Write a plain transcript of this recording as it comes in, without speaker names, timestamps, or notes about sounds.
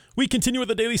We continue with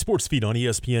the Daily Sports Feed on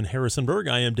ESPN Harrisonburg.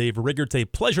 I am Dave Rigger. It's a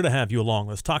pleasure to have you along.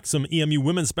 Let's talk some EMU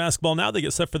women's basketball now. They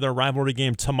get set for their rivalry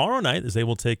game tomorrow night as they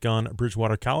will take on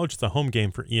Bridgewater College. It's a home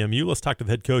game for EMU. Let's talk to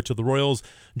the head coach of the Royals,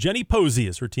 Jenny Posey,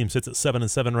 as her team sits at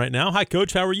 7-7 right now. Hi,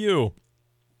 Coach. How are you?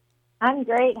 I'm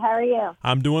great. How are you?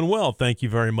 I'm doing well. Thank you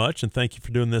very much, and thank you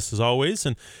for doing this as always.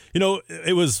 And,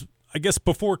 it was, I guess,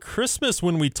 before Christmas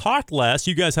when we talked last.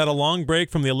 You guys had a long break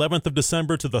from the 11th of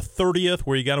December to the 30th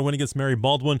where you got a win against Mary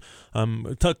Baldwin.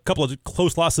 A couple of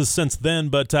close losses since then.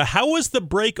 But how was the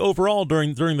break overall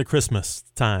during the Christmas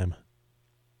time?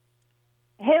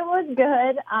 It was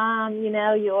good.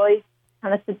 You always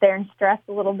kind of sit there and stress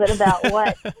a little bit about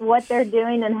what they're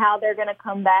doing and how they're going to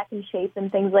come back in shape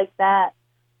and things like that.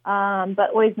 But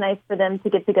always nice for them to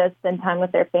get to go spend time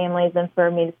with their families and for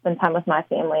me to spend time with my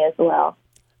family as well.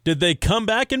 Did they come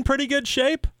back in pretty good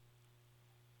shape?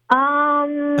 A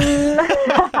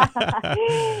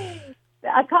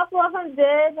couple of them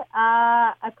did.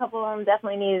 A couple of them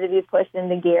definitely needed to be pushed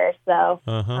into gear. So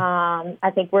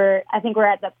I think we're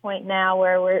at that point now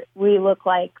where we look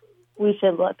like we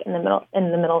should look in the middle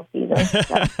of the season.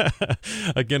 So.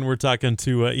 Again, we're talking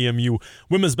to EMU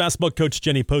women's basketball coach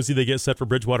Jenny Posey. They get set for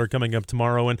Bridgewater coming up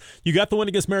tomorrow. And you got the win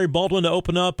against Mary Baldwin to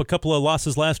open up, a couple of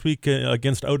losses last week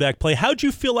against ODAC play. How'd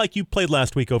you feel like you played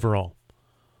last week overall?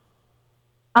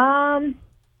 I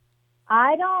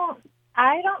don't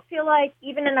feel like,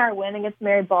 even in our win against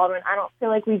Mary Baldwin, I don't feel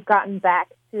like we've gotten back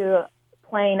to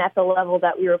playing at the level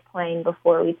that we were playing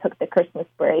before we took the Christmas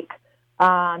break.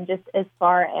 Just as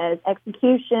far as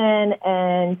execution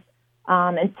and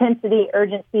intensity,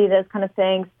 urgency, those kind of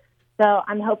things. So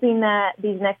I'm hoping that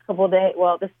these next couple of days,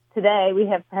 today, we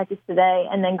have practice today,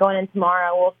 and then going in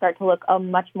tomorrow, we'll start to look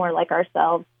much more like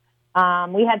ourselves.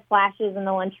 We had flashes in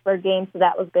the Lynchburg game, so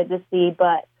that was good to see,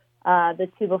 but the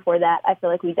two before that, I feel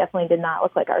like we definitely did not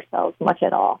look like ourselves much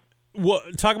at all. Well,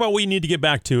 talk about what you need to get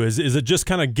back to. Is it just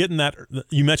kind of getting that,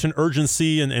 you mentioned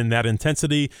urgency and that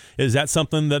intensity. Is that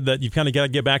something that you've kind of got to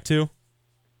get back to?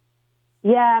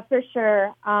 Yeah, for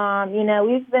sure.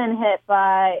 We've been hit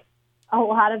by a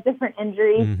lot of different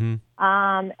injuries. Mm-hmm.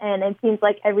 And it seems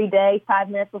like every day, 5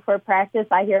 minutes before practice,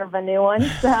 I hear of a new one.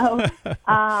 So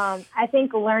I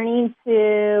think learning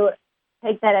to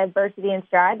take that adversity in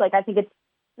stride, I think it's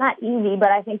not easy,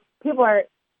 but I think people are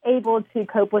able to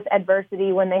cope with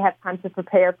adversity when they have time to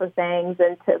prepare for things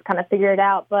and to kind of figure it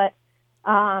out. But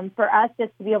for us,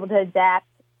 just to be able to adapt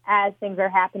as things are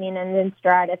happening and in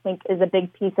stride, I think is a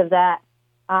big piece of that.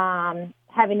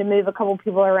 Having to move a couple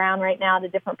people around right now to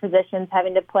different positions,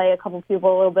 having to play a couple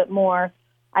people a little bit more.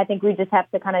 I think we just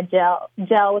have to kind of gel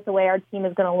with the way our team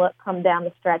is going to look come down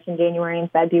the stretch in January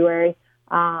and February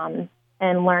and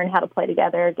learn how to play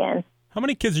together again. How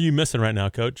many kids are you missing right now,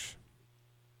 Coach?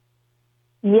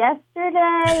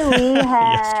 Yesterday, we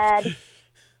had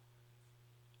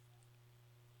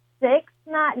 6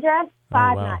 not dressed,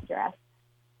 5 not dressed.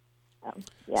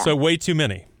 So way too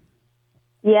many.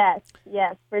 Yes,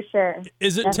 for sure.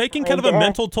 Is it taking kind of a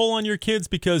mental toll on your kids?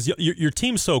 Because your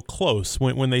team's so close.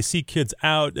 When they see kids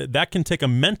out, that can take a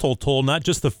mental toll, not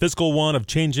just the physical one of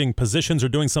changing positions or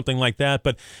doing something like that.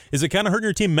 But is it kind of hurting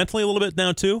your team mentally a little bit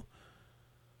now, too?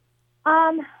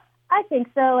 I think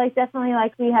so. Definitely,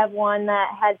 we have one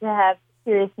that had to have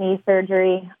serious knee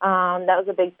surgery. That was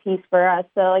a big piece for us.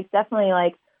 So, definitely,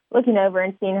 looking over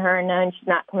and seeing her and knowing she's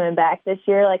not coming back this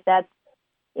year, that's,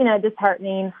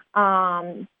 disheartening.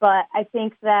 But I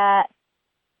think that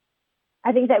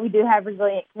we do have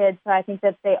resilient kids. So I think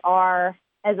that they are,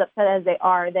 as upset as they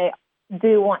are, they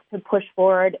do want to push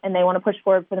forward, and they want to push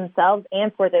forward for themselves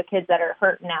and for the kids that are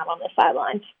hurting out on the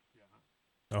sidelines.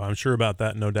 Oh, I'm sure about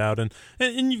that, no doubt. And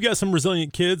you've got some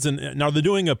resilient kids, and are they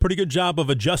doing a pretty good job of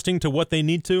adjusting to what they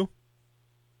need to?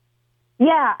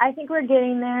 Yeah, I think we're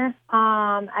getting there.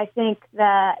 I think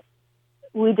that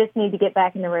we just need to get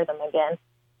back in the rhythm again.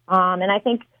 And I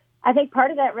think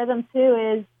part of that rhythm, too,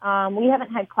 is we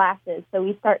haven't had classes, so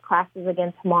we start classes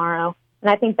again tomorrow. And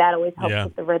I think that always helps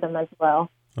with the rhythm as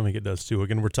well. I think it does, too.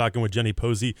 Again, we're talking with Jenny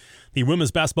Posey, the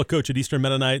women's basketball coach at Eastern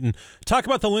Mennonite, and talk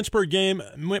about the Lynchburg game.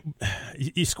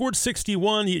 You scored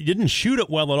 61. You didn't shoot it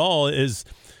well at all.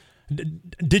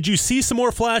 Did you see some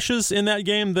more flashes in that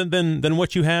game than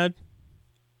what you had?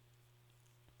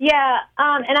 Yeah,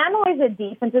 and I'm always a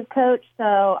defensive coach,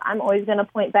 so I'm always going to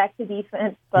point back to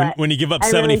defense. But when you give up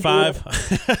 75?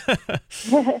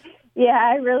 Really yeah,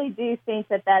 I really do think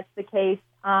that that's the case.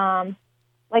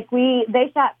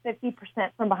 They shot 50%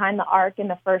 from behind the arc in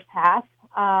the first half,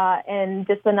 and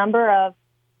just the number of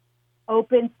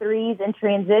open threes in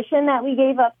transition that we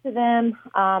gave up to them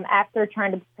after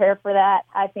trying to prepare for that,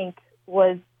 I think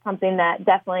was something that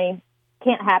definitely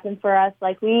can't happen for us.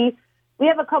 Like we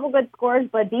have a couple good scores,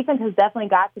 but defense has definitely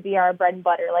got to be our bread and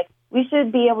butter. Like we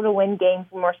should be able to win games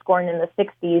when we're scoring in the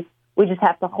 60s. We just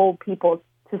have to hold people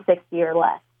to 60 or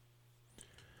less.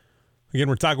 Again,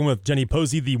 we're talking with Jenny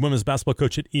Posey, the women's basketball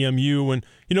coach at EMU. And,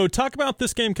 talk about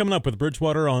this game coming up with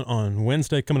Bridgewater on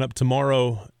Wednesday, coming up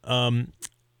tomorrow.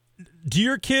 Do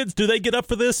your kids, do they get up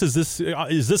for this? Is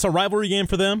this a rivalry game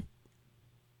for them?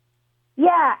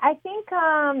 Yeah, I think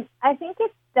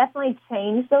it's definitely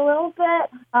changed a little bit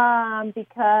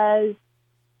because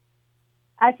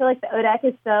I feel like the ODAC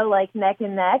is so like neck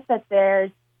and neck that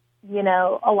there's,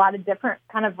 a lot of different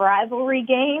kind of rivalry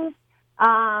games.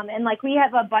 And like we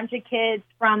have a bunch of kids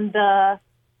from the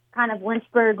kind of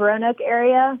Lynchburg, Roanoke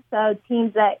area, so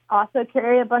teams that also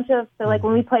carry a bunch of, so like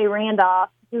when we play Randolph,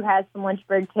 who has some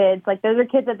Lynchburg kids, like those are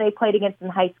kids that they played against in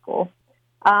high school.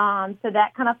 So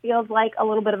that kind of feels like a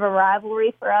little bit of a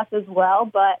rivalry for us as well,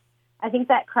 but I think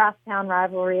that crosstown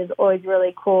rivalry is always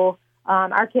really cool.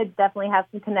 Our kids definitely have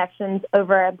some connections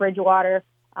over at Bridgewater.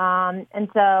 And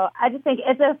so I just think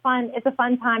it's a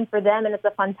fun time for them, and it's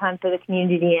a fun time for the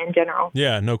community in general.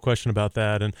 Yeah, no question about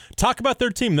that. And talk about their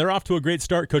team. They're off to a great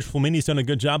start. Coach Flamini's done a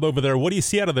good job over there. What do you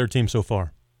see out of their team so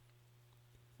far?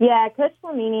 Yeah, Coach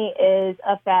Flamini is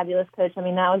a fabulous coach. I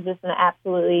mean, that was just an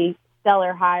absolutely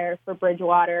stellar hire for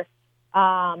Bridgewater.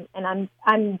 And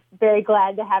I'm very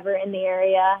glad to have her in the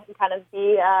area and kind of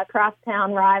be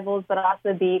crosstown rivals, but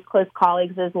also be close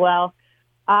colleagues as well.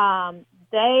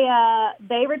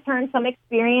 They return some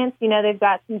experience. They've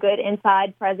got some good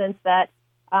inside presence that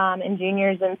and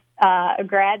juniors and a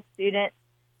grad student,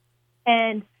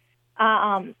 and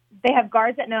they have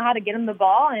guards that know how to get them the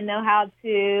ball and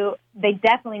they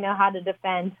definitely know how to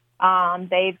defend.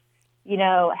 They've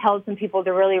held some people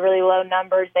to really, really low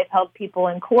numbers. They've held people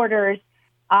in quarters.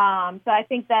 So I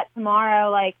think that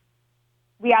tomorrow,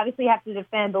 we obviously have to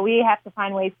defend, but we have to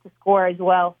find ways to score as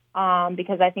well,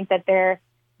 because I think that their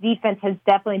defense has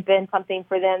definitely been something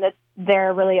for them that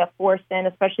they're really a force in,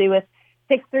 especially with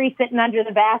 6'3" sitting under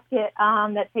the basket.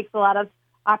 That takes a lot of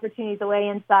opportunities away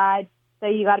inside. So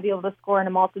you got to be able to score in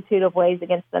a multitude of ways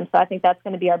against them. So I think that's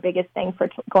going to be our biggest thing for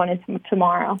going into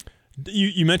tomorrow.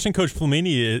 You mentioned Coach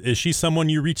Flamini. Is she someone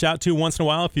you reach out to once in a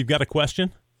while if you've got a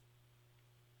question?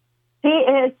 She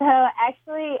is. So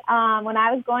actually, when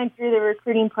I was going through the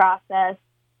recruiting process,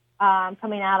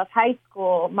 coming out of high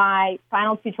school, my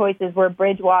final two choices were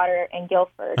Bridgewater and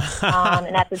Guilford.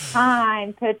 And at the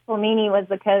time, Coach Flamini was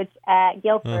the coach at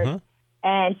Guilford,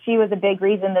 and she was a big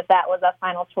reason that was a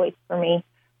final choice for me.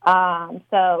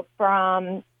 So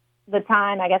from the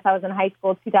time, I guess I was in high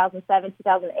school, 2007,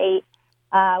 2008,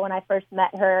 when I first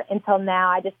met her until now,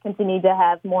 I just continue to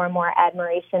have more and more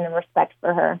admiration and respect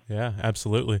for her. Yeah,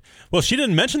 absolutely. Well, she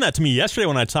didn't mention that to me yesterday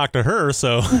when I talked to her,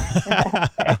 so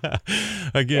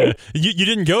again, you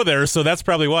didn't go there, so that's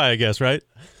probably why, I guess, right?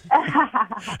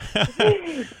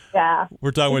 Yeah.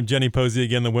 We're talking with Jenny Posey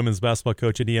again, the women's basketball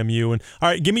coach at EMU. And all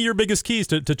right, give me your biggest keys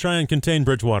to try and contain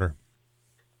Bridgewater.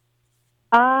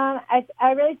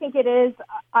 I really think it is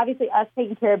obviously us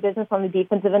taking care of business on the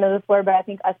defensive end of the floor, but I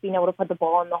think us being able to put the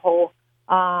ball in the hole.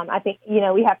 I think,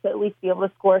 we have to at least be able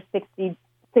to score 60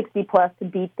 plus to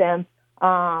beat them.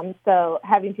 So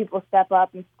having people step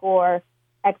up and score,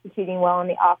 executing well on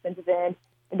the offensive end.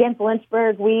 Against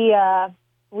Lynchburg, we had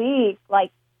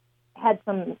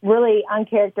some really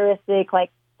uncharacteristic,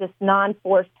 just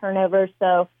non-forced turnovers.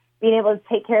 So being able to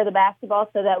take care of the basketball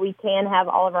so that we can have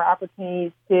all of our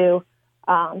opportunities to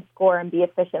score and be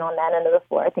efficient on that end of the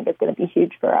floor, I think is going to be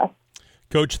huge for us.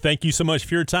 Coach, thank you so much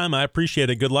for your time. I appreciate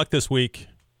it. Good luck this week.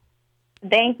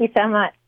 Thank you so much.